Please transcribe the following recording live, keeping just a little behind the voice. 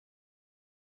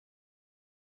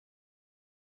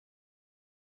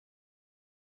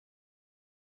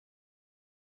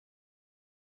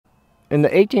In the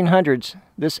 1800s,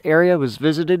 this area was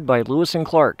visited by Lewis and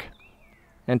Clark,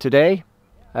 and today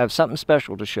I have something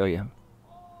special to show you.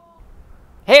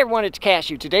 Hey everyone, it's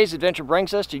Cashew. Today's adventure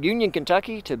brings us to Union,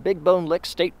 Kentucky, to Big Bone Lick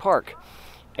State Park.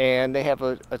 And they have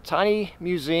a tiny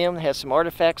museum that has some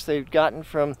artifacts they've gotten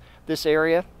from this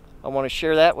area. I want to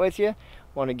share that with you. I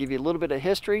want to give you a little bit of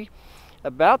history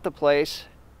about the place,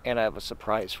 and I have a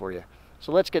surprise for you.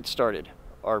 So let's get started.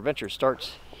 Our adventure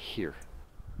starts here.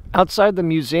 Outside the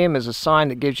museum is a sign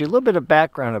that gives you a little bit of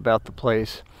background about the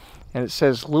place, and it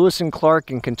says Lewis and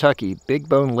Clark in Kentucky, Big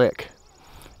Bone Lick.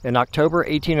 In October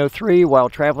 1803, while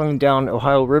traveling down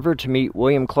Ohio River to meet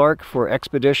William Clark for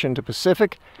expedition to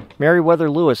Pacific, Meriwether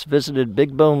Lewis visited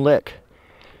Big Bone Lick.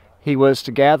 He was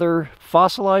to gather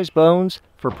fossilized bones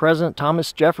for President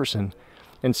Thomas Jefferson.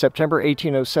 In September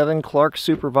 1807, Clark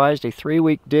supervised a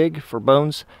 3-week dig for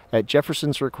bones at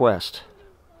Jefferson's request.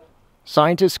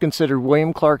 Scientists considered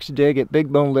William Clark's dig at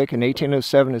Big Bone Lick in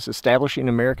 1807 as establishing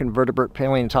American vertebrate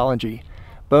paleontology.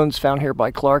 Bones found here by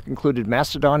Clark included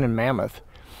mastodon and mammoth.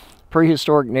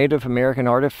 Prehistoric Native American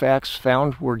artifacts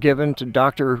found were given to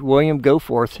Dr. William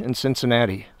Goforth in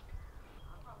Cincinnati.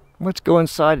 Let's go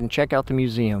inside and check out the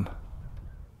museum.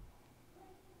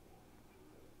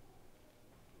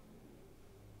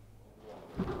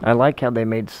 I like how they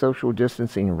made social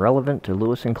distancing relevant to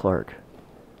Lewis and Clark.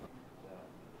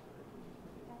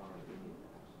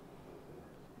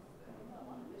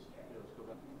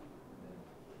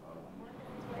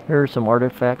 Here are some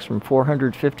artifacts from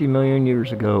 450 million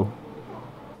years ago.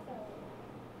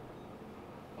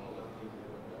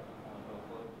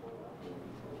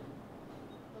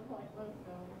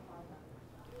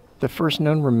 The first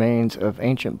known remains of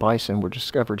ancient bison were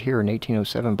discovered here in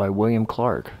 1807 by William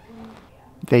Clark.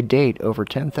 They date over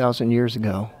 10,000 years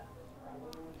ago.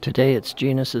 Today its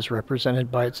genus is represented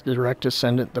by its direct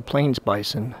descendant, the plains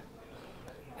bison.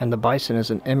 And the bison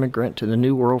is an immigrant to the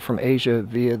New World from Asia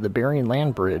via the Bering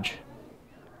Land Bridge.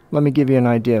 Let me give you an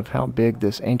idea of how big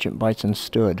this ancient bison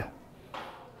stood.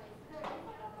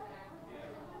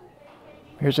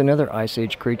 Here's another Ice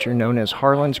Age creature known as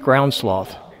Harlan's ground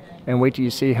sloth. And wait till you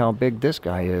see how big this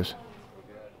guy is.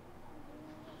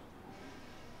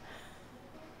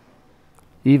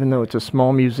 Even though it's a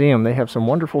small museum, they have some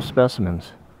wonderful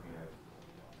specimens.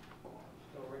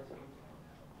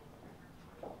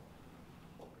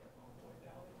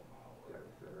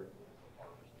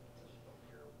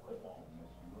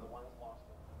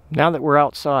 Now that we're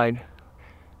outside,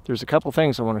 there's a couple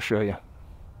things I want to show you.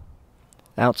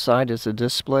 Outside is a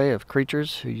display of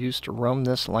creatures who used to roam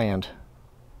this land.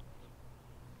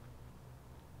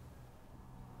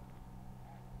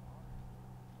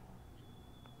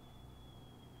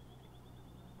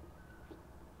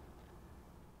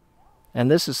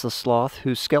 And this is the sloth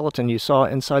whose skeleton you saw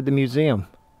inside the museum.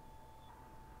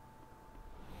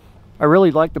 I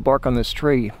really like the bark on this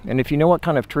tree, and if you know what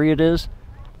kind of tree it is,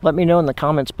 let me know in the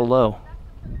comments below.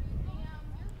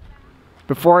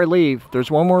 Before I leave,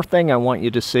 there's one more thing I want you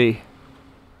to see.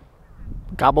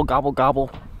 Gobble, gobble,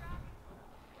 gobble.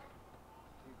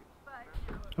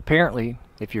 Apparently,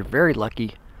 if you're very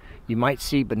lucky, you might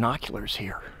see binoculars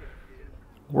here.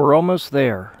 We're almost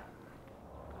there.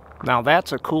 Now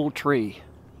that's a cool tree.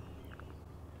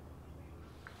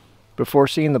 Before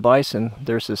seeing the bison,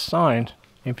 there's this sign.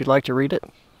 If you'd like to read it,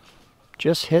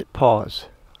 just hit pause.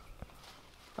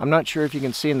 I'm not sure if you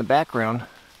can see in the background,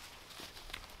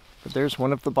 but there's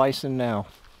one of the bison now.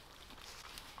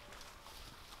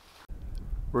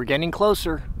 We're getting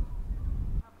closer.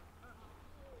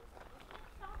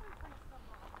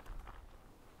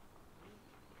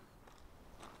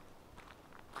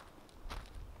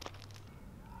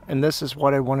 And this is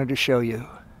what I wanted to show you.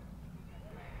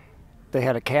 They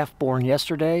had a calf born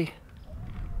yesterday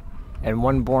and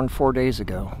one born 4 days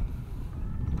ago.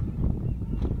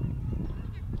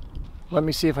 Let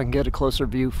me see if I can get a closer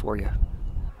view for you.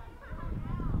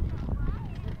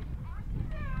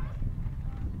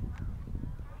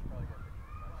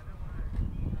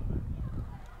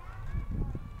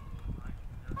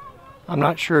 I'm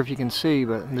not sure if you can see,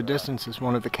 but in the distance is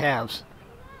one of the calves.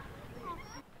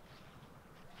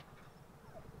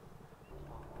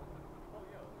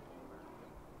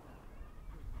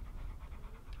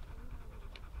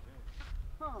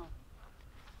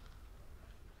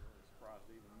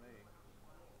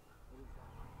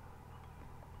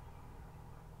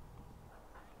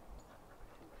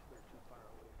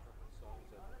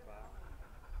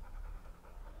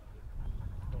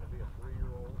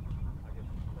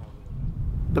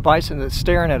 The bison that's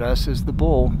staring at us is the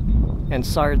bull and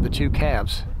sired the 2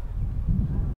 calves.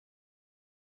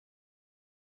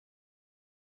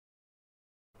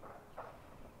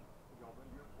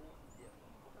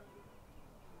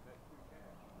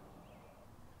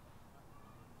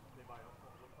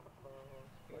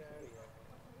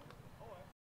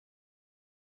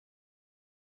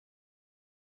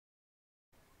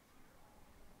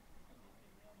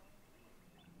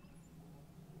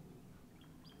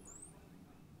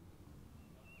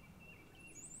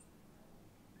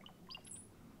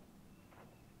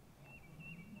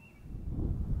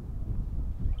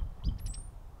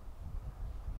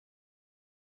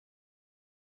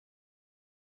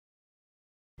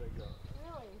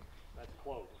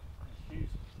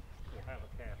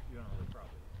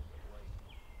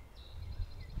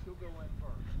 go in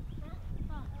first.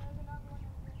 Huh.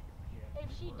 If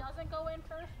she doesn't go in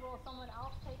first, will someone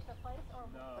else take her place? Or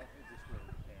No, it just really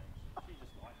depends. She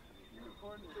just likes to be here.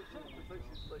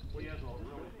 She has a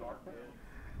really dark head.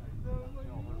 You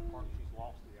know, her part, she's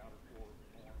lost the outer floor of the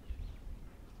horn.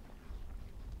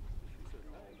 She said,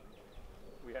 oh,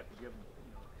 we have to give them,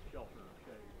 you know, shelter and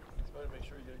shade. So better make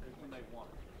sure you get a good When they want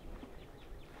it.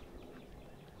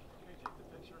 Can you take the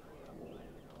picture?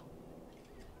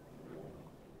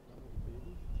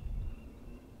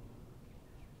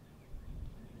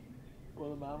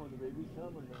 Will the mom and the babies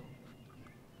come or no?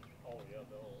 Oh yeah,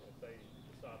 they'll, if they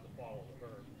decide to follow the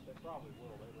herd, they probably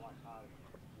will. They like hiding in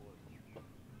the woods.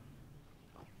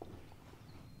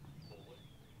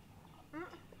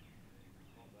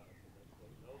 They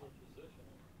know their position.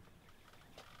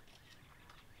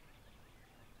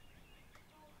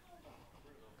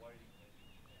 They're waiting to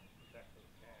protect those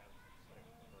calves and save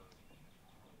the herd.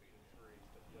 Be a tree,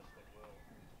 but yes, they will.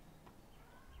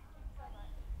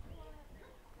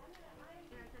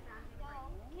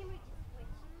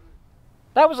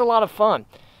 That was a lot of fun.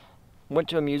 Went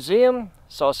to a museum,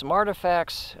 saw some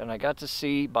artifacts, and I got to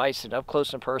see bison up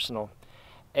close and personal.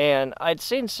 And I'd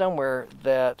seen somewhere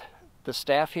that the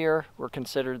staff here were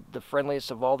considered the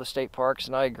friendliest of all the state parks,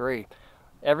 and I agree.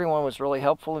 Everyone was really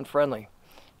helpful and friendly.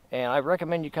 And I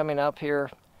recommend you coming up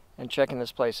here and checking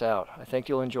this place out. I think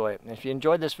you'll enjoy it. And if you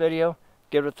enjoyed this video,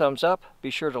 give it a thumbs up.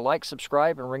 Be sure to like,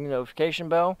 subscribe, and ring the notification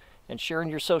bell, and share in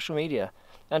your social media.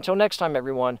 Until next time,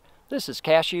 everyone, this is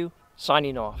Cashew,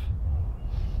 signing off.